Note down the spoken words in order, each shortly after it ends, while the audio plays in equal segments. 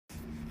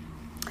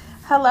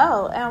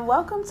Hello, and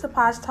welcome to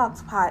Posh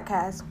Talks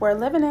Podcast, where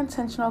living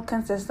intentional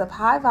consists of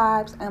high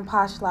vibes and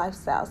posh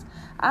lifestyles.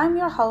 I'm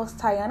your host,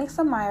 Tayani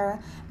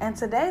Samira, and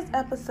today's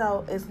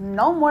episode is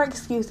No More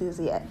Excuses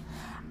Yet.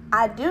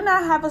 I do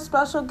not have a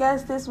special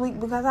guest this week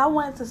because I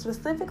wanted to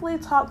specifically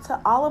talk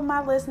to all of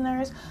my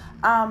listeners.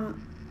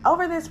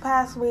 Over this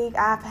past week,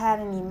 I've had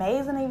an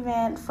amazing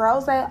event,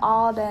 Froze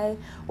All Day,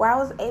 where I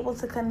was able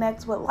to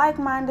connect with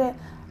like-minded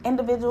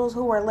individuals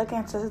who were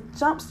looking to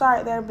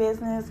jumpstart their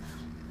business.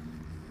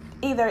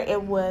 Either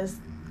it was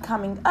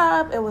coming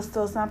up, it was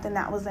still something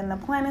that was in the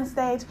planning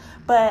stage,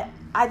 but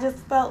I just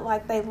felt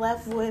like they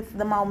left with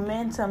the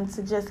momentum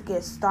to just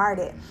get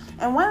started.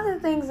 And one of the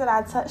things that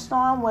I touched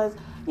on was,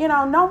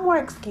 no more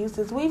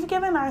excuses. We've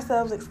given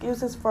ourselves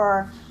excuses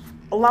for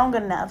long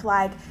enough.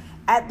 Like,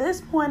 at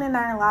this point in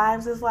our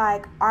lives, it's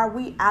like, are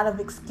we out of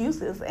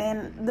excuses?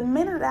 And the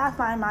minute that I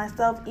find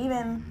myself,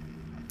 even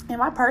in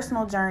my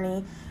personal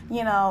journey,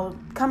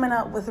 coming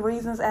up with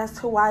reasons as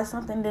to why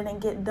something didn't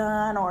get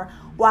done or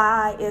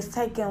why it's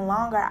taking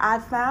longer, I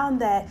found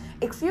that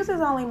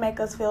excuses only make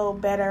us feel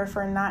better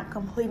for not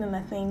completing the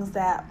things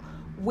that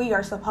we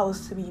are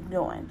supposed to be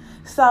doing.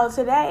 So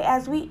today,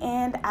 as we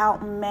end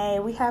out May,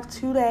 we have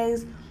 2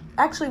 days,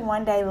 actually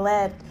 1 day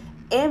left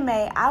in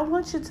May. I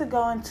want you to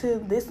go into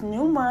this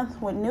new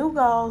month with new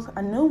goals,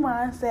 a new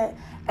mindset,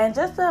 and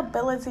just the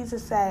ability to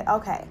say,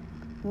 okay,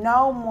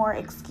 no more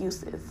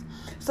excuses.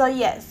 So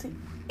yes,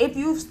 if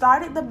you've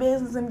started the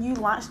business and you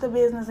launched the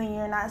business and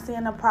you're not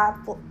seeing the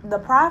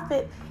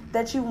profit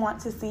that you want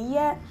to see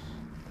yet,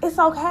 it's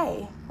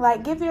okay.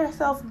 Like, give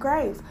yourself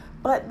grace.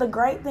 But the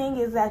great thing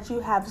is that you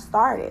have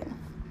started.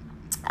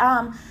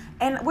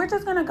 And we're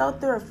just going to go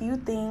through a few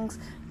things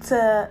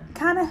to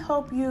kind of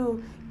help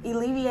you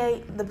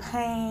alleviate the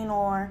pain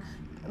or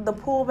the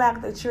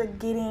pullback that you're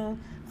getting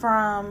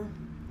from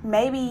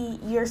maybe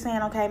you're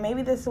saying, okay,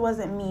 maybe this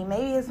wasn't me.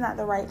 Maybe it's not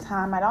the right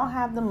time. I don't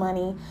have the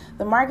money.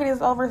 The market is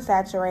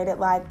oversaturated,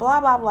 like blah,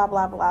 blah, blah,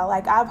 blah, blah.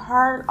 Like, I've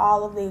heard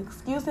all of the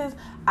excuses.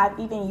 I've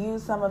even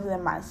used some of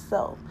them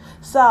myself.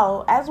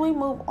 So as we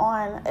move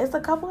on, it's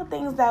a couple of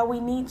things that we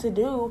need to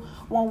do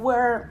when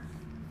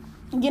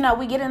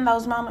we get in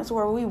those moments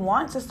where we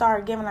want to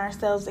start giving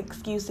ourselves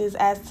excuses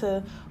as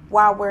to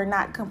why we're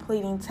not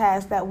completing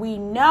tasks that we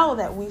know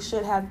that we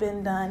should have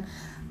been done,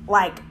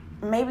 like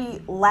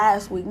maybe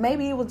last week,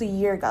 maybe it was a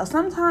year ago.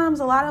 Sometimes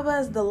a lot of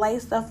us delay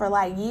stuff for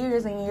like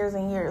years and years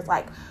and years.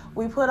 Like,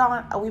 we put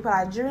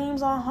our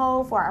dreams on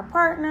hold for our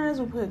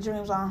partners, we put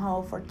dreams on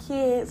hold for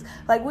kids.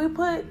 Like, we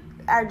put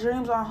our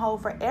dreams on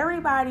hold for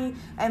everybody,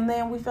 and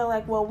then we feel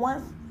like, well,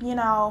 once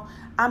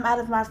I'm out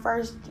of my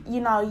first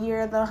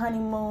year of the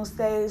honeymoon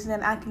stage,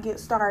 then I can get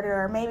started.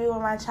 Or maybe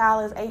when my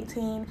child is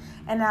 18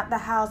 and out the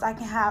house,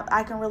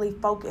 I can really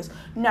focus.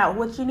 No,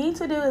 what you need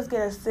to do is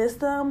get a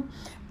system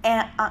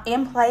and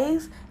in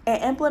place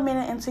and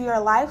implement it into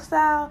your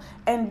lifestyle,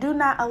 and do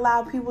not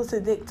allow people to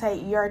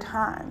dictate your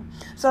time.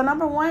 So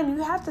number one,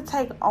 you have to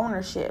take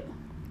ownership.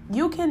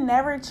 You can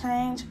never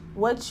change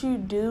what you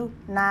do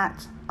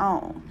not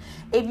own.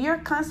 If you're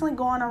constantly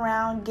going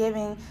around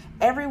giving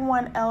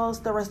everyone else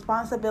the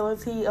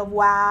responsibility of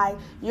why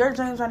your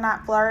dreams are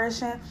not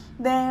flourishing,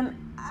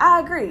 then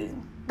I agree.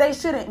 They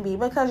shouldn't be,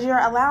 because you're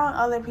allowing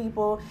other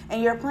people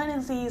and you're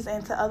planting seeds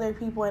into other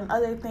people and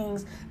other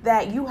things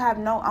that you have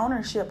no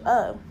ownership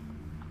of.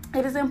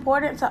 It is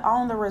important to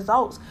own the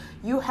results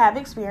you have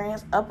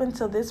experienced up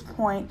until this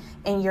point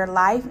in your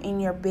life, in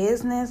your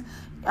business,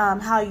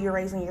 how you're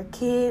raising your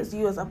kids,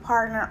 you as a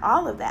partner,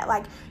 all of that.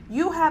 Like,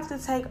 you have to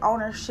take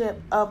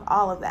ownership of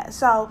all of that.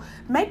 So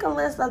make a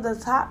list of the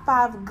top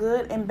 5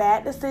 good and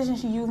bad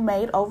decisions you've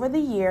made over the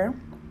year.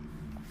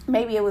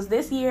 Maybe it was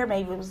this year,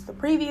 maybe it was the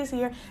previous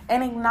year,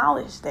 and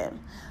acknowledge them.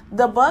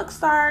 The buck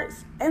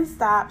starts and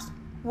stops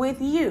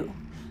with you.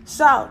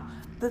 So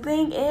the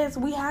thing is,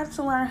 we have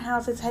to learn how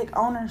to take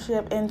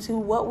ownership into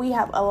what we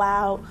have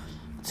allowed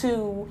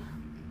to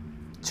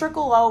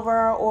trickle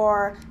over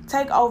or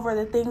take over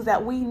the things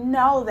that we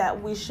know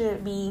that we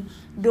should be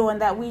doing,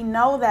 that we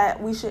know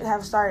that we should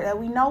have started, that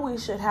we know we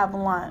should have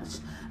launched.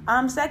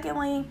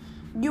 Secondly,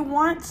 you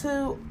want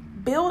to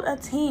build a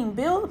team,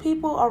 build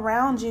people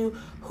around you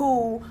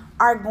who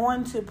are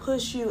going to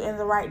push you in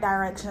the right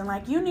direction.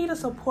 Like, you need a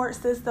support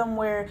system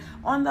where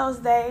on those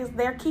days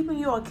they're keeping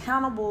you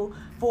accountable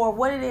for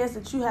what it is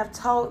that you have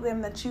told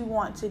them that you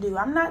want to do.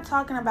 I'm not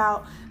talking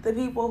about the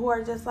people who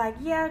are just like,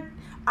 yeah,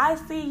 I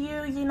see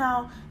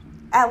you,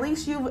 at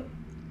least you've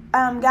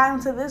gotten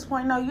to this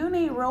point. No, you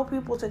need real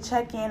people to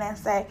check in and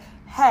say,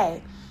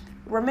 hey,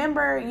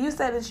 remember you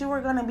said that you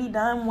were going to be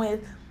done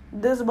with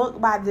this book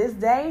by this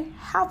day.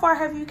 How far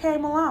have you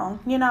came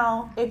along?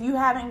 If you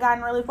haven't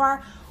gotten really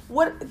far,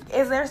 what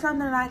is there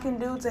something I can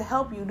do to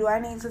help you? Do I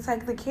need to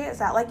take the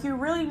kids out? Like, you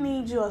really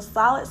need a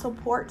solid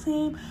support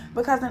team,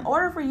 because in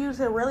order for you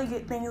to really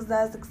get things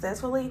done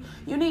successfully,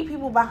 you need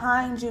people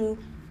behind you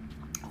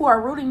who are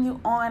rooting you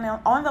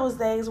on those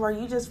days where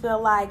you just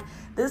feel like,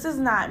 this is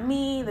not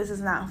me, this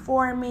is not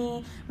for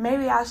me,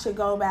 maybe I should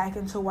go back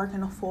into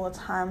working a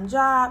full-time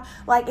job.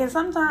 Like, and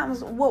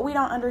sometimes what we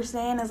don't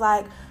understand is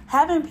like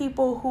having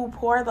people who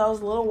pour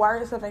those little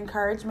words of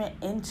encouragement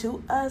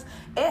into us,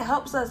 it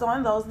helps us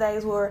on those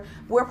days where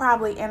we're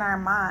probably in our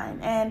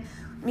mind. And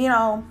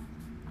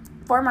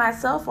for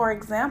myself, for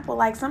example,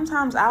 like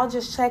sometimes I'll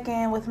just check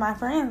in with my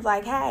friends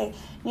like, hey,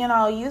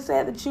 you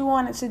said that you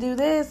wanted to do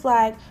this,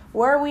 like,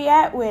 where are we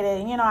at with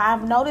it?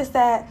 I've noticed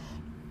that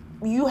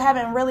you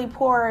haven't really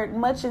poured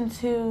much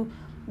into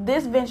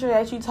this venture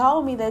that you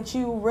told me that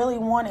you really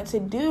wanted to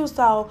do.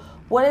 So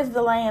what is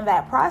delaying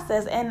that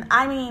process? And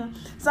I mean,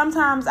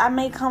 sometimes I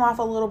may come off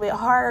a little bit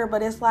harder,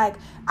 but it's like,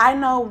 I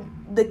know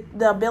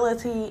the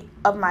ability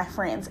of my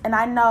friends, and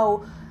I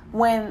know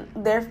when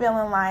they're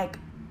feeling like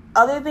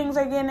other things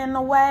are getting in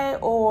the way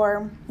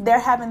or they're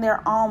having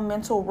their own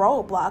mental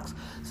roadblocks.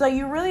 So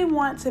you really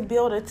want to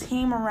build a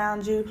team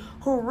around you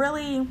who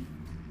really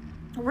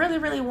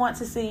want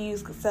to see you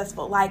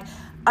successful. Like,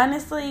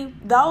 honestly,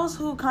 those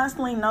who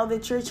constantly know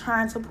that you're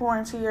trying to pour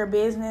into your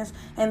business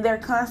and they're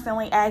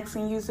constantly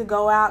asking you to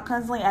go out,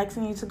 constantly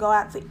asking you to go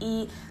out to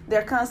eat,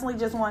 they're constantly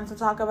just wanting to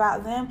talk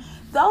about them,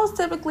 those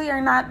typically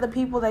are not the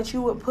people that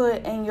you would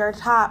put in your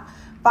top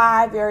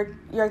 5,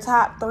 your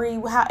top 3,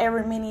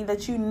 however many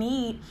that you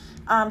need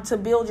to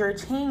build your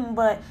team.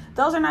 But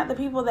those are not the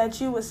people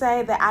that you would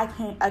say that I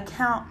can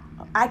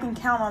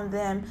count on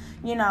them,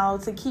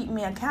 to keep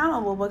me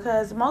accountable.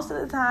 Because most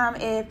of the time,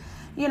 if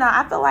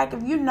I feel like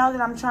if you know that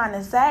I'm trying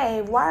to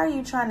save, why are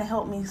you trying to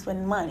help me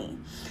spend money?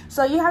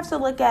 So you have to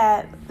look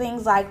at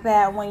things like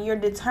that when you're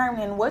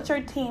determining what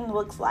your team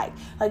looks like.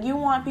 Like, you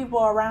want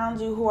people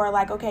around you who are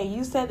like, okay,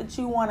 you said that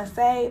you want to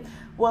save.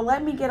 Well,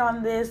 let me get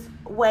on this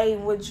wave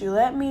with you.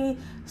 Let me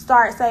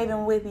start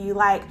saving with you.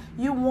 Like,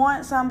 you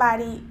want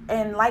somebody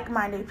and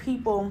like-minded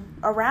people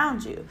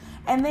around you.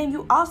 And then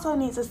you also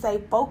need to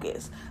stay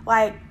focused.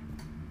 Like,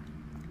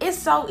 it's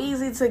so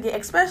easy to get,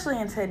 especially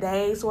in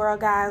today's world,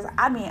 guys.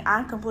 I mean,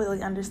 I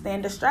completely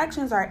understand.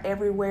 Distractions are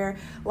everywhere.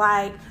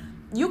 Like,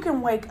 you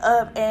can wake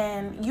up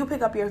and you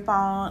pick up your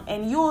phone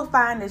and you will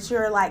find that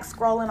you're like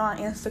scrolling on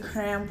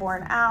Instagram for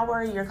an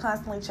hour. You're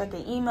constantly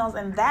checking emails,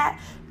 and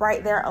that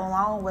right there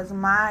alone was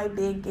my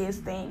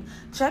biggest thing.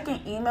 Checking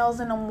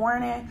emails in the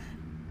morning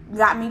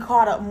had me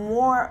caught up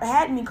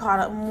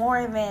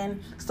more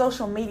than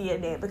social media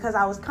did, because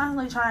I was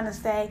constantly trying to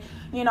stay,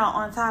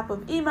 on top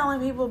of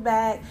emailing people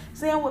back,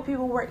 seeing what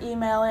people were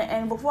emailing.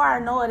 And before I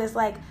know it, it's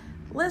like,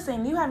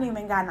 listen, you haven't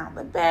even gotten out of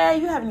the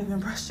bed, you haven't even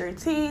brushed your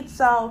teeth.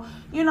 So,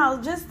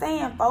 just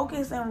staying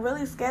focused and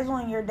really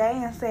scheduling your day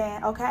and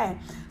saying, okay,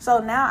 so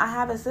now I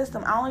have a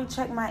system. I only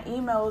check my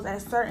emails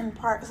at certain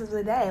parts of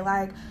the day.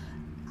 Like,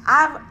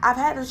 I've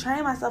had to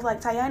train myself, like,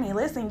 Tayani,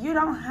 listen, you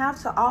don't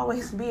have to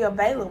always be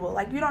available.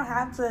 Like, you don't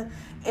have to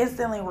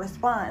instantly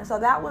respond. So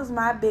that was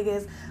my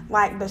biggest,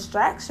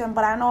 distraction.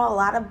 But I know a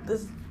lot of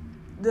this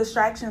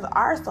distractions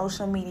are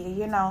social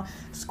media,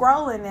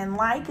 scrolling and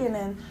liking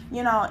and,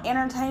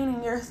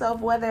 entertaining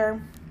yourself,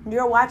 whether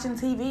you're watching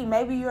TV.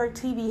 Maybe you're a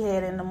TV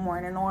head in the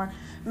morning, or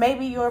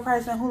maybe you're a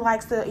person who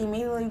likes to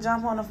immediately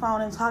jump on the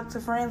phone and talk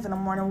to friends in the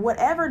morning.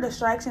 Whatever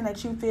distraction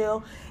that you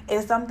feel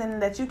is something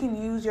that you can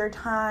use your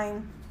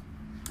time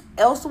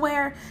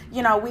elsewhere.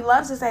 We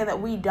love to say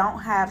that we don't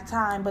have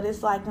time, but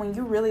it's like when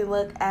you really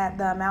look at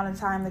the amount of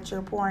time that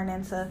you're pouring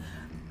into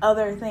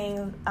other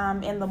things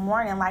in the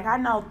morning, like, I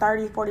know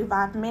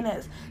 30-45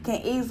 minutes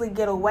can easily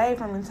get away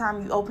from the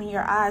time you open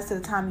your eyes to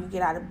the time you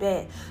get out of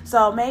bed.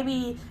 So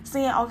maybe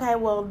seeing, okay,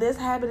 well, this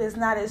habit is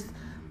not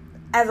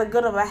as a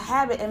good of a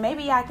habit, and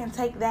maybe I can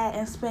take that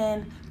and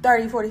spend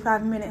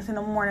 30-45 minutes in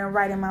the morning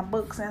writing my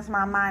book since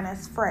my mind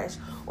is fresh.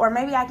 Or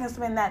maybe I can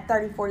spend that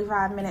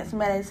 30-45 minutes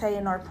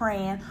meditating or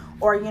praying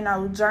or,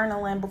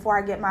 journaling before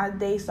I get my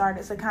day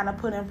started, to kind of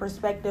put in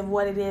perspective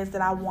what it is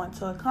that I want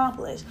to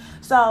accomplish.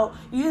 So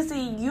you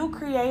see, you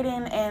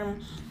creating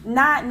and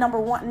not number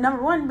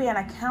one, being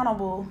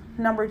accountable.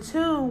 Number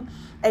 2,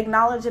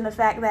 acknowledging the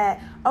fact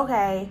that,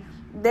 okay,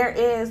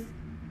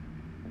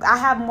 I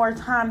have more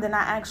time than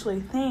I actually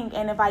think.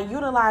 And if I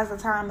utilize the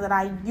time that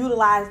I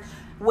utilize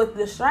with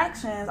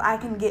distractions, I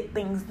can get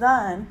things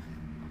done.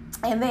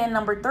 And then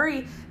number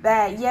 3,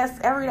 that yes,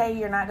 every day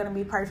you're not going to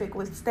be perfect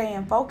with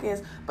staying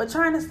focused, but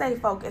trying to stay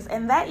focused.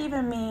 And that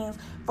even means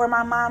for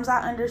my moms,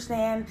 I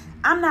understand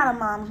I'm not a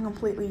mom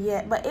completely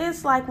yet, but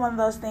it's like one of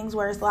those things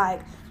where it's like,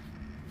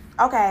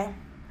 okay,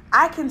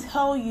 I can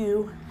tell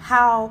you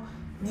how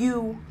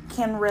you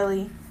can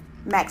really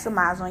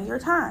maximize on your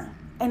time.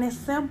 And it's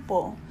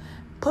simple.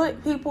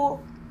 Put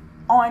people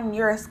on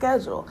your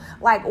schedule.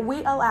 Like, we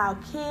allow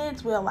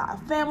kids, we allow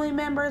family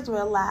members, we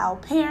allow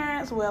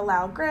parents, we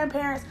allow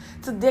grandparents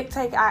to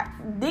dictate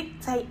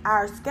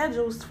our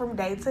schedules from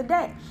day to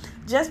day.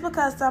 Just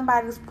because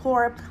somebody's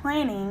poor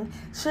planning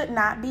should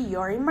not be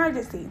your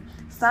emergency.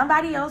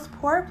 Somebody else's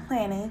poor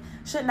planning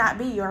should not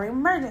be your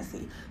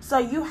emergency. So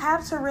you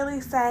have to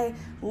really say,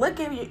 look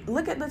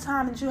at the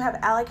time that you have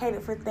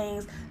allocated for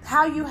things,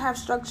 how you have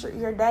structured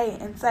your day,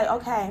 and say,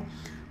 okay,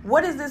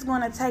 what is this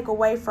going to take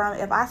away from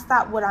if I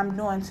stop what I'm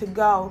doing to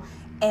go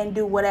and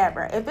do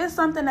whatever? If it's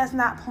something that's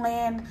not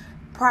planned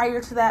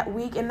prior to that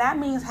week, and that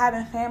means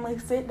having family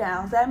sit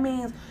downs, that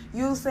means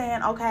you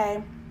saying,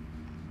 okay,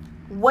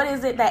 what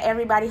is it that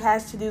everybody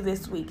has to do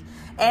this week?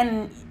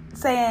 And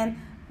saying,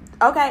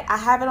 okay, I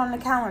have it on the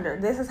calendar.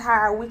 This is how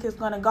our week is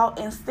going to go,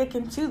 and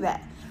sticking to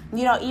that.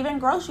 Even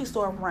grocery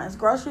store runs.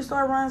 Grocery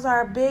store runs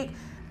are a big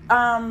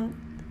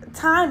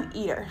time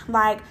eater.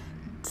 Like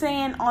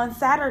saying on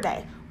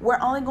Saturday, we're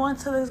only going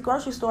to this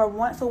grocery store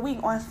once a week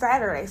on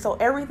Saturday. So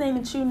everything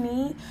that you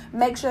need,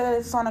 make sure that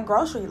it's on a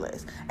grocery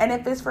list. And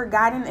if it's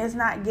forgotten, it's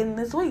not getting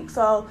this week.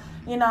 So,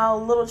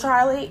 little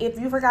Charlie, if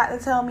you forgot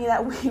to tell me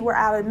that we were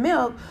out of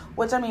milk,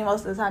 which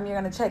most of the time you're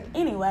going to check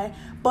anyway,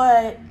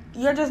 but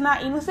you're just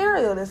not eating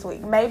cereal this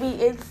week. Maybe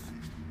it's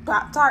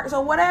Pop-Tarts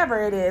or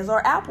whatever it is,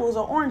 or apples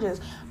or oranges.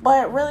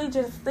 But really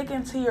just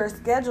sticking to your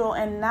schedule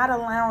and not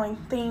allowing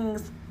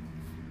things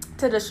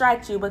to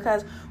distract you,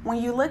 because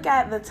when you look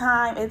at the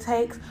time it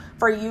takes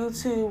for you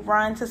to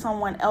run to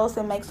someone else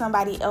and make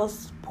somebody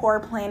else poor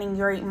planning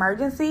your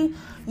emergency,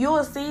 you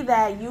will see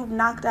that you've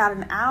knocked out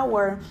an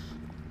hour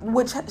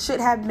which should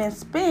have been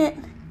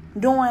spent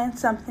doing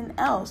something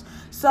else.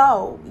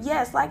 So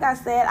yes, like I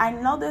said, I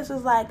know this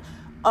is like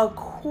a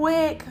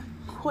quick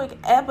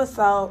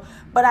episode,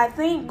 but I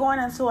think going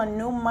into a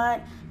new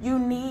month, you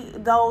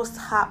need those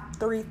top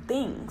 3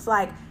 things.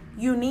 Like,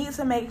 you need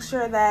to make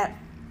sure that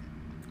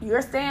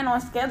you're staying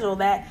on schedule,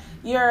 that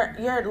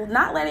you're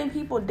not letting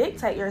people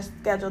dictate your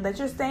schedule, that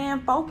you're staying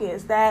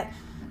focused, that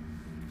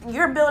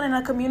you're building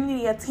a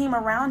community, a team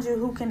around you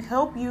who can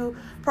help you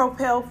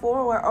propel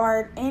forward,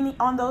 or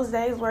on those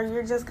days where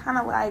you're just kind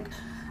of like,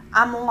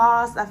 I'm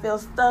lost, I feel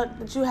stuck,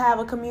 that you have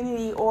a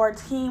community or a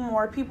team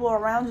or people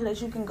around you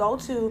that you can go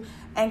to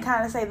and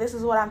kind of say, this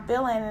is what I'm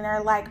feeling. And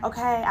they're like,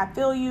 okay, I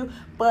feel you,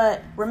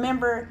 but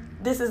remember,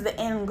 this is the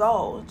end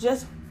goal.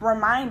 Just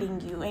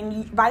reminding you,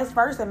 and vice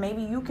versa.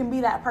 Maybe you can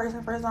be that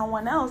person for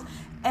someone else.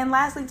 And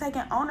lastly,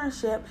 taking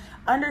ownership,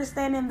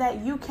 understanding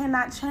that you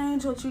cannot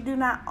change what you do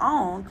not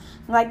own.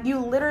 Like, you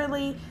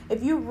literally,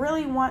 if you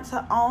really want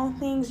to own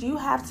things, you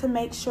have to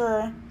make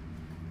sure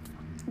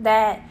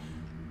that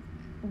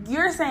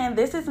you're saying,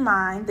 this is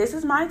mine, this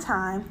is my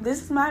time,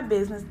 this is my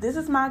business, this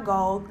is my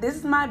goal, this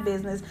is my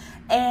business.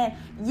 And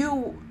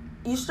you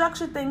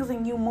structure things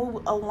and you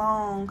move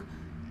along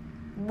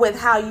with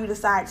how you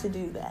decide to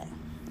do that.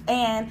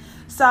 And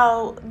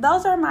so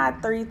those are my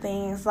 3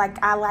 things.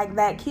 Like, I like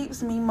that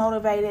keeps me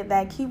motivated,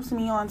 that keeps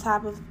me on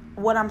top of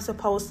what I'm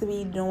supposed to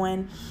be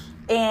doing.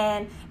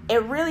 And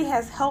it really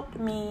has helped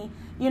me,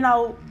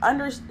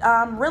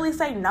 really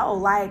say no.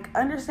 Like,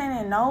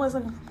 understanding no is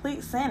a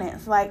complete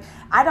sentence. Like,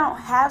 I don't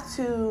have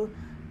to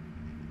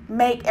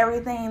make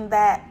everything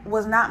that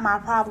was not my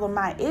problem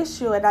my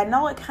issue. And I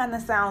know it kind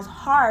of sounds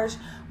harsh,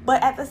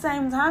 but at the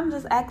same time,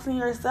 just asking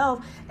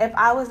yourself,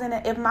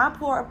 if my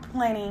poor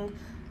planning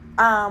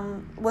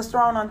was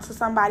thrown onto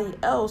somebody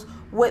else,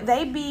 would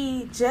they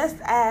be just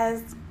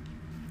as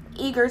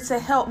eager to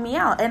help me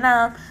out?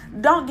 And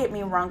don't get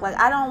me wrong, like,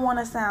 I don't want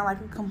to sound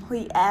like a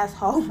complete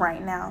asshole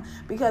right now,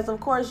 because of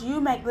course you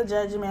make the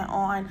judgment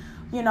on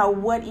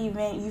what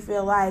event you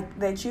feel like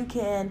that you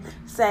can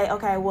say,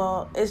 okay,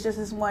 well, it's just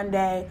this one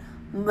day,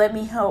 let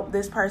me help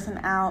this person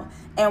out,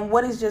 and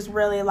what is just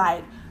really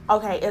like,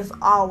 okay, it's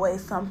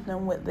always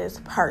something with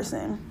this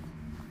person.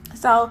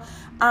 So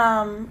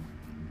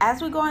as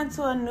we go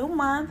into a new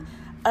month,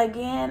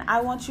 again,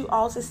 I want you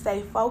all to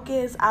stay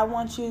focused. I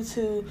want you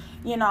to,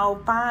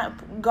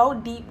 go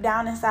deep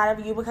down inside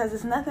of you, because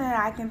it's nothing that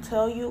I can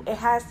tell you. It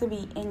has to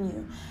be in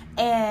you.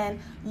 And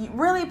you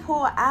really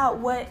pull out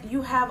what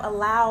you have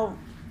allowed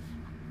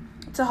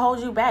to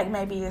hold you back.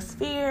 Maybe it's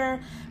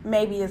fear,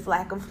 maybe it's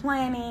lack of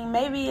planning,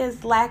 maybe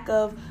it's lack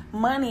of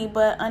money,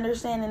 but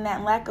understanding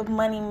that lack of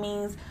money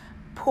means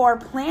poor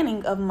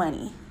planning of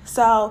money.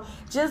 So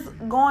just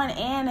going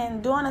in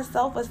and doing a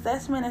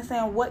self-assessment and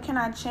saying, what can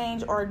I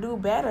change or do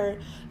better,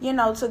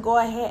 to go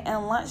ahead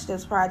and launch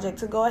this project,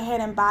 to go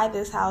ahead and buy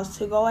this house,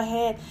 to go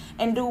ahead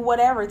and do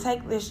whatever,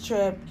 take this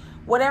trip,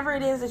 whatever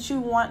it is that you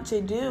want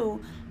to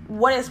do,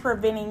 what is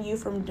preventing you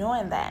from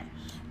doing that?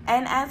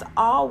 And as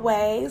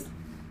always,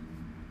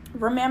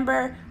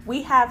 remember,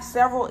 we have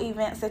several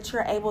events that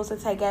you're able to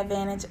take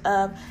advantage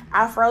of.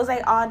 Our Froze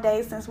All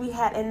Day, since we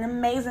had an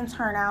amazing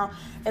turnout,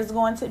 is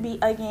going to be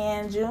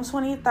again June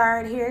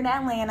 23rd here in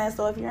Atlanta.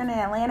 So if you're in the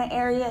Atlanta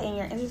area and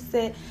you're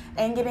interested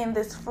in getting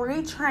this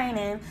free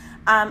training,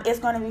 it's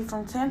going to be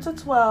from 10 to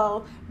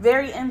 12.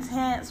 Very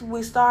intense.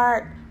 We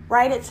start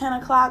right at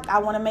 10 o'clock. I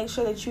want to make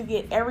sure that you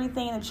get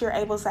everything, that you're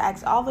able to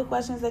ask all the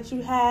questions that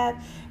you have,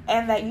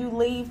 and that you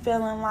leave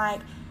feeling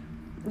like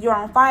you're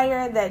on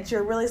fire, that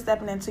you're really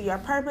stepping into your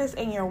purpose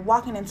and you're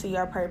walking into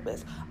your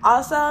purpose.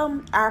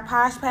 Also, our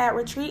Posh Pad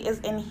retreat is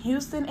in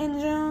Houston in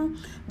June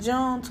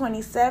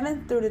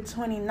 27th through the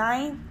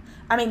 29th.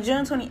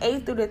 June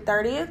 28th through the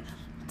 30th.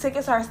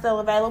 Tickets are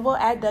still available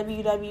at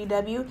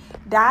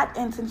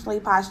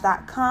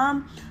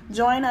www.intentionallyposh.com.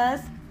 Join us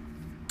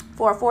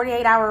for a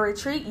 48-hour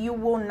retreat you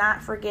will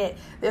not forget.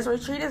 This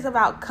retreat is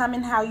about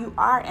coming how you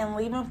are and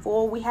leaving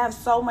full. We have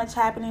so much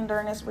happening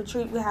during this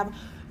retreat. We have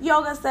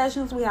yoga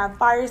sessions, we have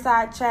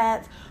fireside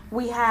chats,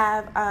 we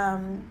have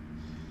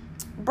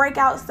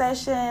breakout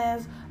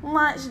sessions,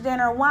 lunch,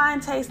 dinner, wine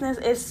tastings.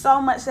 It's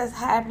so much that's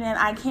happening.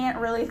 I can't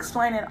really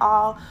explain it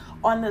all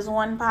on this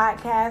one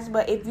podcast,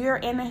 but if you're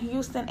in the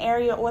Houston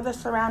area or the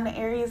surrounding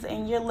areas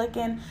and you're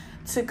looking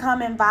to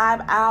come and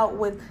vibe out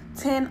with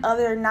 9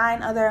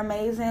 other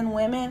amazing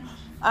women,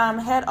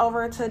 head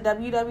over to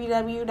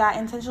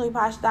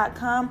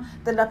www.intentionallyposh.com.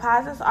 The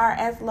deposits are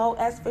as low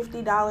as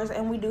 $50,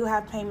 and we do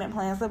have payment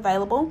plans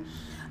available.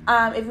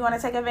 If you want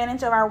to take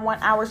advantage of our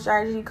 1-hour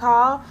strategy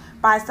call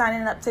by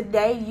signing up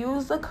today,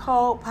 use the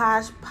code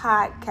POSH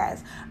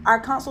Podcast. Our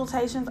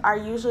consultations are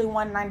usually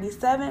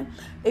 $197.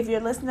 If you're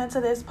listening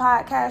to this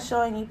podcast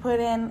show and you put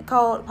in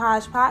code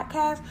POSH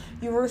Podcast,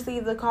 you will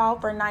receive the call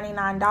for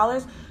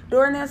 $99.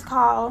 During this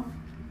call,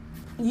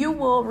 you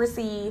will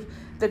receive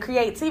the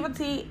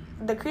creativity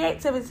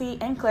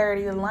and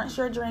clarity to launch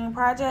your dream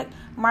project,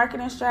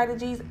 marketing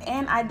strategies,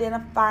 and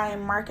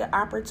identifying market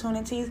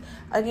opportunities.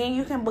 Again,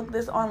 you can book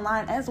this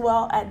online as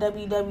well at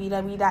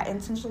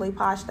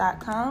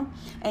www.intentionallyposh.com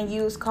and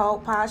use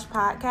code POSH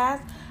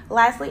Podcast.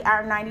 Lastly,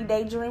 our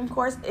 90-day dream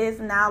course is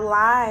now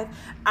live.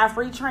 Our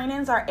free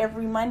trainings are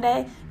every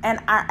Monday, and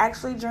our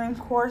actually dream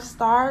course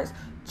starts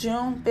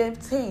June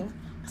 15th.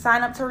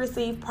 Sign up to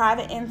receive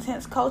private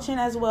intense coaching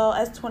as well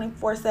as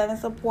 24/7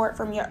 support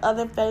from your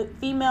other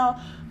female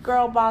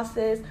girl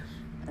bosses,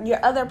 your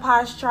other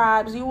posh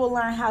tribes. You will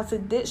learn how to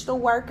ditch the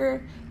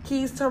worker,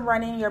 keys to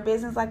running your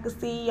business like a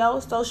CEO,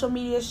 social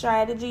media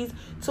strategies,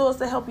 tools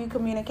to help you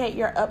communicate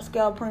your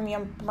upscale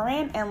premium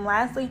brand, and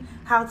lastly,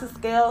 how to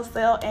scale,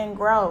 sell, and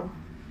grow.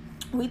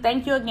 We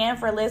thank you again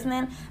for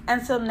listening.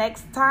 Until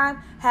next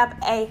time, have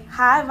a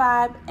high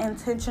vibe,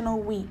 intentional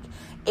week.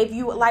 If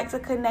you would like to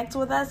connect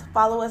with us,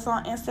 follow us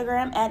on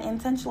Instagram at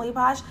Intentionally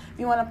Posh. If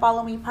you want to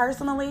follow me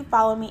personally,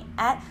 follow me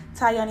at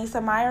Tayani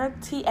Samyra,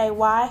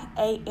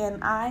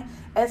 TayaniSamyra.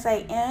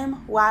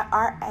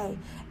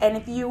 And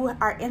if you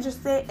are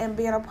interested in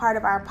being a part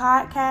of our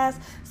podcast,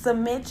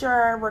 submit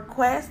your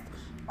request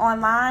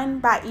online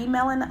by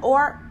emailing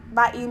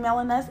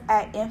us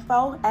at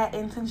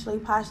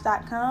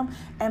info@intentionallyposh.com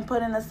and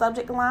put in the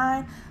subject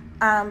line,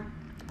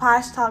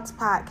 Posh Talks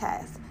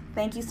Podcast.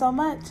 Thank you so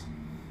much.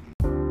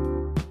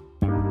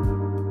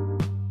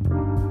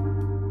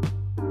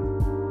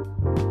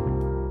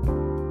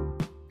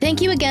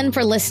 Thank you again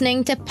for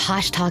listening to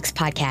Posh Talks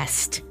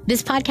Podcast.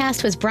 This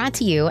podcast was brought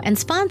to you and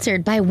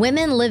sponsored by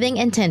Women Living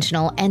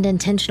Intentional and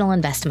Intentional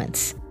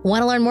Investments.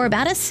 Want to learn more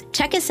about us?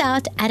 Check us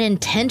out at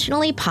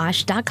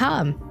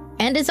intentionallyposh.com.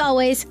 And as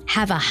always,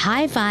 have a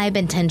high vibe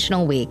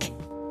intentional week.